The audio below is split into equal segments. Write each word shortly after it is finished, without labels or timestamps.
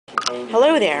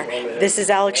Hello there. This is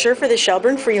Alex Scher for the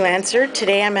Shelburne Freelancer.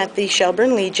 Today I'm at the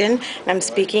Shelburne Legion and I'm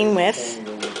speaking with...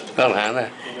 Well, Hannah.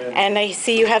 And I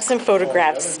see you have some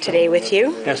photographs today with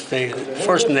you. Yes, the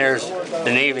first one there's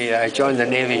the Navy. I joined the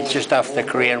Navy just after the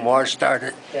Korean War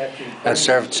started and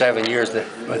served 7 years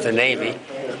with the Navy.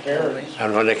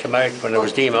 And when I came out, when I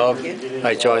was demobbed,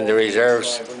 I joined the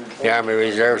reserves, the Army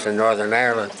Reserves in Northern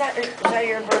Ireland. Is that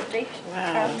your birthday?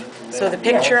 Wow. So the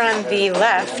picture on the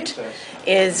left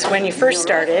is when you first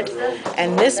started,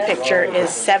 and this picture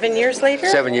is 7 years later?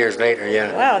 7 years later,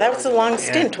 yeah. Wow, that was a long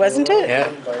stint, wasn't it?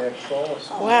 Yeah.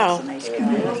 Wow.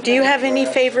 Do you have any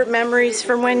favorite memories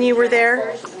from when you were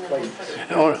there?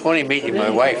 Only meeting my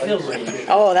wife.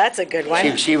 Oh, that's a good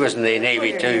one. She was in the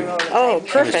Navy too. Oh,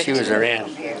 perfect. She was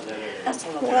around.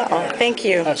 Wow, thank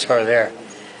you. That's her there.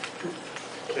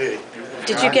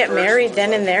 Did you get married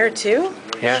then and there too?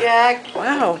 Yeah. Jack.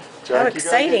 Wow, how Jack,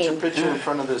 exciting. you gotta get your picture in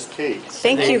front of this cake.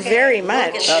 Thank you very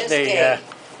much. Just sit there.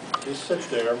 There's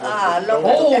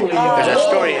a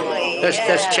story.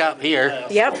 This chap here,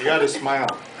 Yep. You gotta smile.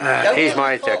 he's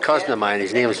married to a cousin of mine.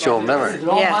 His name is Joe Miller.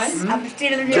 Yes.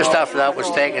 Just after that was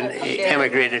taken, he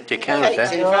emigrated to Canada.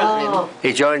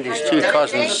 He joined his two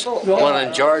cousins, Will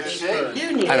and George,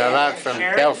 and a lad from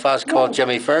Belfast called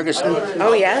Jimmy Ferguson,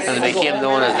 Oh, yes. and they became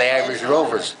known as the Irish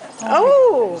Rovers.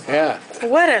 Oh, Yeah.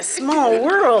 what a small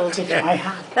world.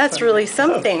 That's really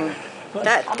something.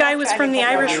 That guy was from the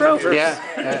Irish Rovers.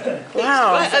 Yeah.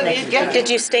 Wow. Did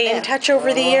you stay in touch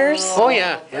over the years? Oh,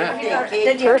 yeah. Yeah.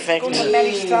 Perfect.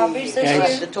 Many strawberries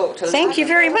this year. Thank you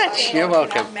very much. You're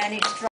welcome.